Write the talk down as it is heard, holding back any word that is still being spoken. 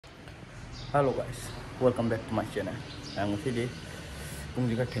Hello guys, welcome back to my channel. Ang sidi kung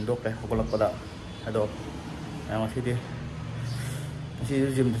jika thendok le hokol pada ado ang sidi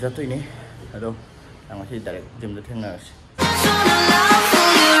gym jatuh ini ado ang sidi direct gym jatuh ngas.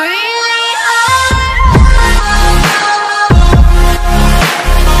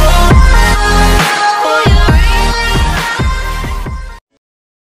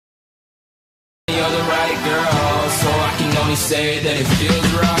 You're the right girl, so I can only say that it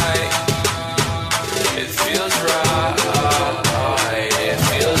feels right. It feels right. It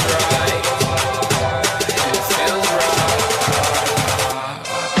feels right. It feels right.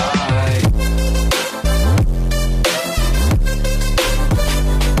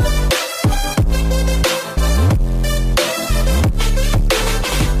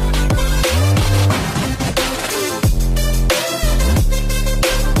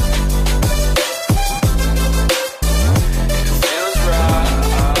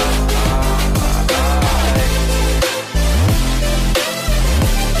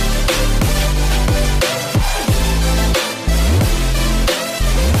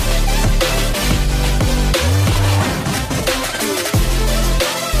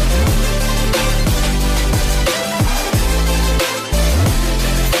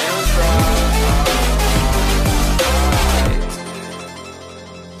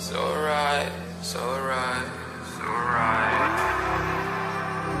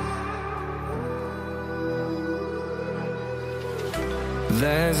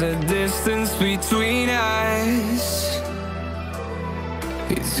 There's a distance between us.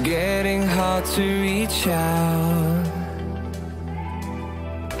 It's getting hard to reach out.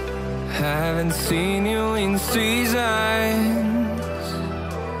 Haven't seen you in seasons,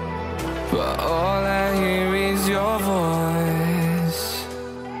 but all I hear is your voice.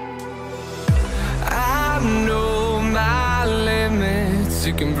 I know my limits,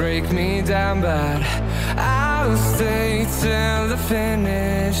 you can break me down, but I'll stay till the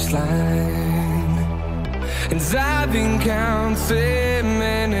finish line. And I've been counting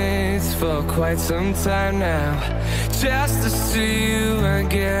minutes for quite some time now, just to see you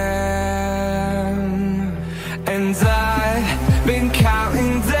again. And I've been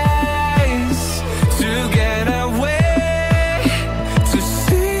counting days to get away, to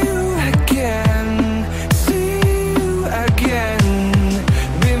see you again, see you again.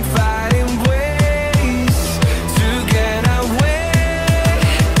 Been fighting ways to get away,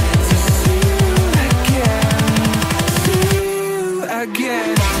 to see you again, see you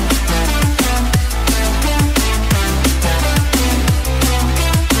again.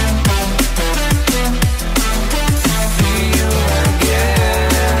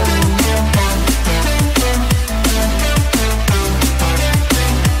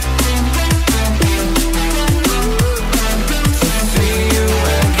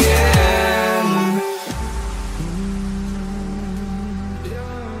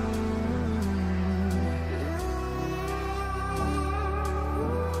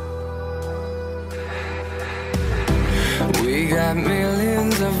 We got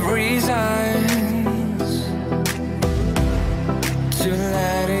millions of reasons to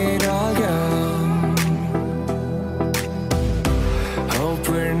let it all go. Hope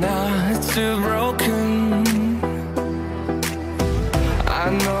we're not too broken. I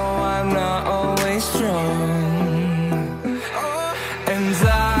know I'm not always strong, and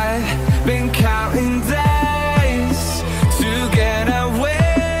I've been counting days to get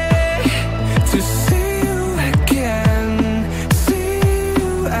away, to see you again, see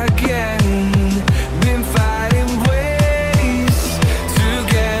you again. Been fighting ways to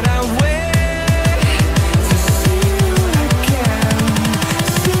get away, to see you again,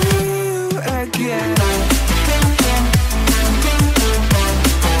 see you again.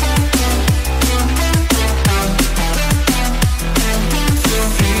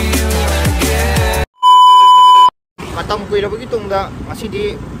 Matam kuy ra begitu da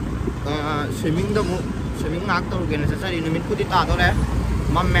masidi swimming da mu swimming ngak to gen sa sari numit ku di ta to re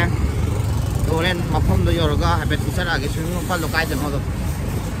mamme doren mafam do yoroga habe tisara age swimming phal lo kai den hodo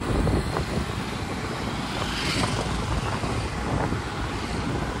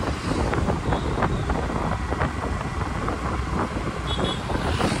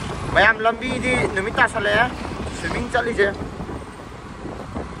bayam lambi di numit ta sale swimming chali je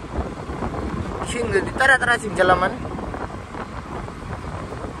sing di tara sing jalaman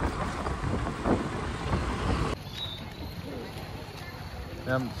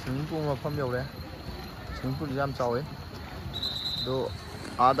yam swimming pool ma pham yau le swimming pool yam chaw e do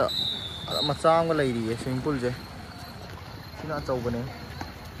ada macha am ga lai ri swimming pool je sina chaw bane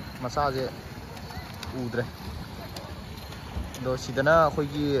macha je udre ꯑꯗꯣ ꯁꯤꯗꯅ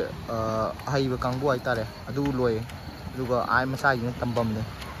ꯑꯩꯈꯣꯏꯒꯤ ꯑꯍꯩꯕ ꯀꯥꯡꯕꯨ ꯍꯥꯏꯇꯥꯔꯦ ꯑꯗꯨ ꯂꯣꯏ ꯑꯗꯨꯒ ꯃꯆꯥꯒꯤꯅ ꯇꯝꯐꯝꯅꯦ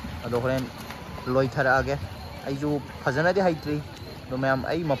ꯑꯗꯣ ꯍꯣꯔꯦꯟ ꯂꯣꯏꯊꯔꯛꯑꯒꯦ ꯑꯩꯁꯨ ꯐꯖꯅꯗꯤ ꯍꯩꯇ꯭ꯔꯤ ꯑꯗꯣ ꯃꯌꯥꯝ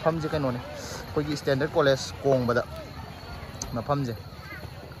ꯑꯩ ꯃꯐꯝꯁꯦ ꯀꯩꯅꯣꯅꯦ ꯑꯩꯈꯣꯏꯒꯤ ꯁ꯭ꯇꯦꯟꯗꯔꯠ ꯀꯣꯂꯦꯖ ꯀꯣꯡꯕꯗ ꯃꯐꯝꯁꯦ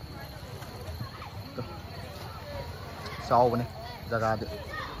ꯆꯥꯎꯕꯅꯦ ꯖꯒꯥꯗꯤ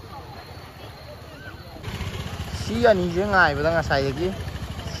ꯁꯤ ꯑꯅꯤꯁꯦ ꯉꯥꯏꯕꯗ ꯉꯁꯥꯏꯗꯒꯤ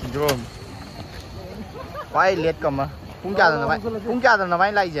ꯁꯤꯗ꯭ꯔꯣꯝ ꯋꯥꯏ ꯂꯦꯠ ꯀꯃ ꯄꯨꯡ ꯀꯌꯥꯗꯅ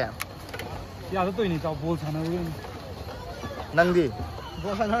ꯃꯥꯏ ꯂꯥꯛꯏꯁꯦ ꯌꯥꯗ ꯇꯣꯏꯅꯤ ꯆꯥꯎ ꯕꯣꯜ ꯁꯥꯟꯅꯔꯨꯒꯅꯤ ꯅꯪꯗꯤ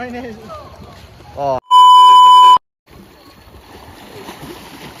ꯕꯣꯜ ꯁꯥꯟꯅꯔꯤꯅꯦ ꯑꯣ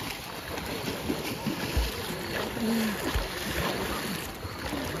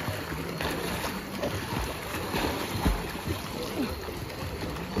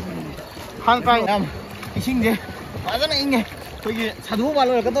ꯍꯥꯡ ꯀꯥꯏ ꯌꯥꯝ ꯏꯁꯤꯡꯁꯦ ꯐꯖꯅ ꯏꯪꯉꯦ ꯑꯩꯈꯣꯏꯒꯤ ꯁꯥꯗꯣꯛꯑꯒ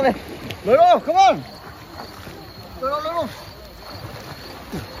ꯂꯣꯏꯔꯛꯀꯗꯧꯔꯦ ꯂꯣꯏꯔꯣ ꯀꯃꯣꯟ ꯂꯣꯏꯔꯣ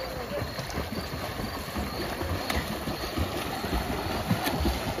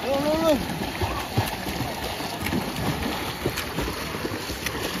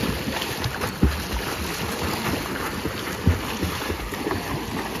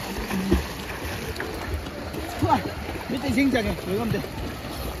밑에 이생 장에 왜 돼?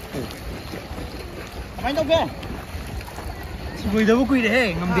 가만히 둬. ꯂꯣꯏꯗꯕ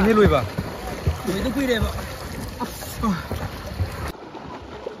ꯀꯨꯏꯔꯦꯍꯦ ꯉꯝꯗꯦꯍꯦ ꯂꯣꯏꯕ ꯂꯣꯏꯗ ꯀꯨꯏꯔꯦꯕ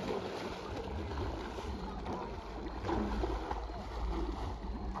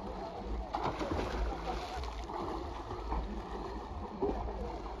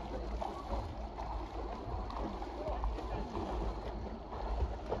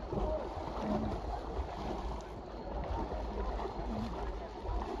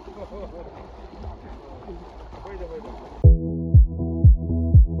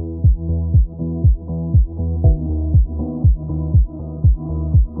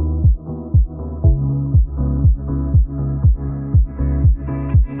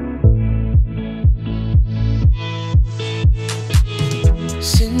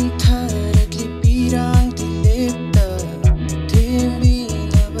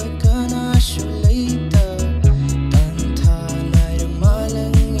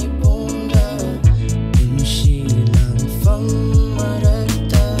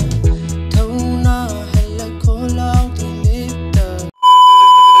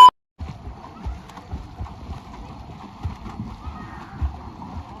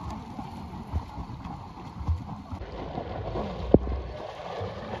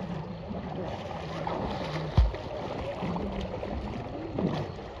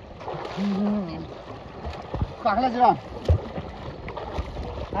Kakak lah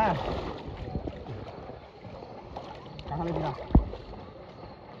ah, kakak lagi lah.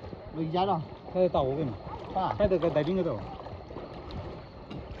 Lagi jalan. Saya tahu kan. Saya ada diving itu.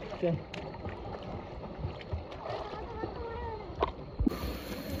 Okay.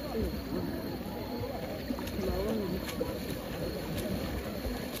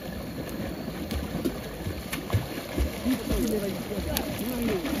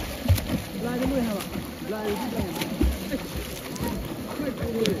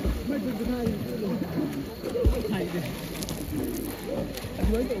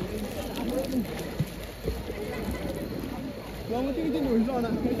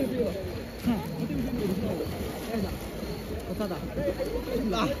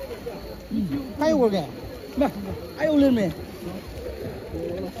 Ayo boleh, bah, ayo ulun me.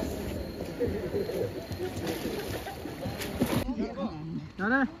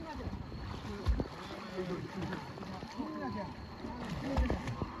 Mana?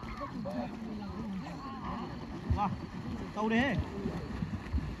 Wah, tahu deh.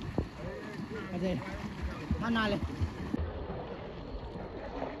 Ada, mana le?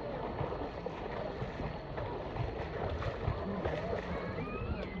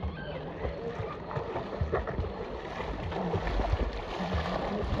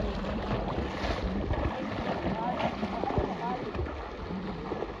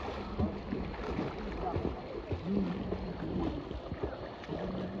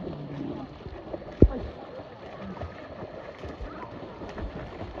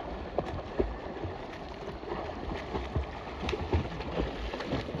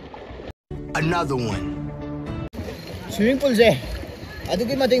 Another one. Swimming pool se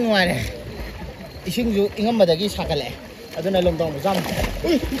adugi mating nuare ising ju ingam madagi sakale aduna lomdong jam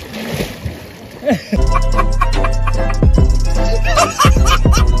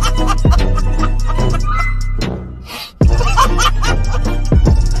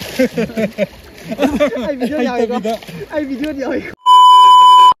ai video dia ai video dia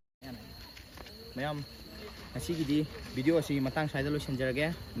mayam ꯉꯁꯤꯒꯤꯗꯤ video ꯑꯁꯤ ꯃꯇꯥꯡ ꯁ꯭ꯋꯥꯏꯗ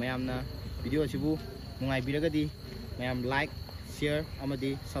ꯂꯣꯏꯁꯤꯟꯖꯔꯒꯦ ꯃꯌꯥꯝꯅ video ꯑꯁꯤꯕꯨ ꯅꯨꯡꯉꯥꯏꯕꯤꯔꯒꯗꯤ ꯃꯌꯥꯝ like ꯁꯤꯌꯔ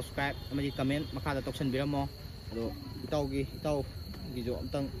ꯑꯃꯗꯤ subscribe ꯑꯃꯗꯤ ꯀꯃꯦꯟ ꯃꯈꯥꯗ ꯇꯧꯁꯟꯕꯤꯔꯝꯃꯣ ꯑꯗꯣ ꯏꯇꯥꯎꯒꯤꯁꯨ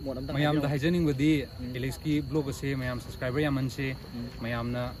ꯑꯝꯇꯪ ꯃꯣꯠ ꯑꯝꯇꯪ ꯃꯌꯥꯝꯗ ꯍꯥꯏꯖꯅꯤꯡꯕꯗꯤ ꯑꯦꯂꯦꯛꯁꯀꯤ ꯕ꯭ꯂꯣꯛ ꯑꯁꯦ ꯃꯌꯥꯝ ꯁꯕꯁꯀ꯭ꯔꯥꯏꯕꯔ ꯌꯥꯝꯃꯟꯁꯦ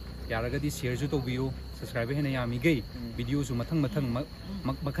ꯃꯌꯥꯝꯅ ꯌꯥꯔꯒꯗꯤ ꯁꯤꯌꯔꯁꯨ ꯇꯧꯕꯤꯌꯨ ꯁꯕꯁꯀ꯭ꯔꯥꯏꯕꯔ ꯍꯦꯟꯅ ꯌꯥꯝꯃꯤꯈꯩ ꯚꯤꯗꯤꯑꯣꯁꯨ ꯃꯊꯪ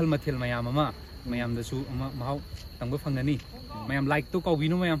ꯃꯈꯜ ꯃꯊꯦꯜ ꯃꯌꯥꯝ ꯑꯃ ꯃꯌꯥꯝꯗꯁꯨ ꯃꯍꯥꯎ ꯇꯪꯕ ꯐꯪꯒꯅꯤ ꯃꯌꯥꯝ ꯂꯥꯏꯛꯇꯣ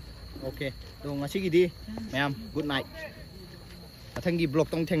ꯀꯥꯎꯕꯤꯅꯨ ꯃꯌꯥꯝ ꯑꯣꯀꯦ ꯑꯗꯣ ꯉꯁꯤꯒꯤꯗꯤ ꯃꯌꯥꯝ ꯒꯨꯗ ꯅꯥꯏꯠ ꯃꯊꯪꯒꯤ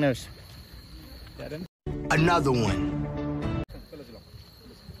ꯕ꯭ꯂꯣꯛꯇ ꯑꯃꯨꯛ ꯊꯦꯡꯅꯔꯁꯤ Another one.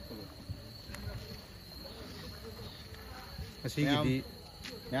 ꯉꯁꯤꯒꯤꯗꯤ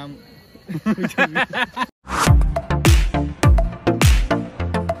ꯃꯌꯥꯝ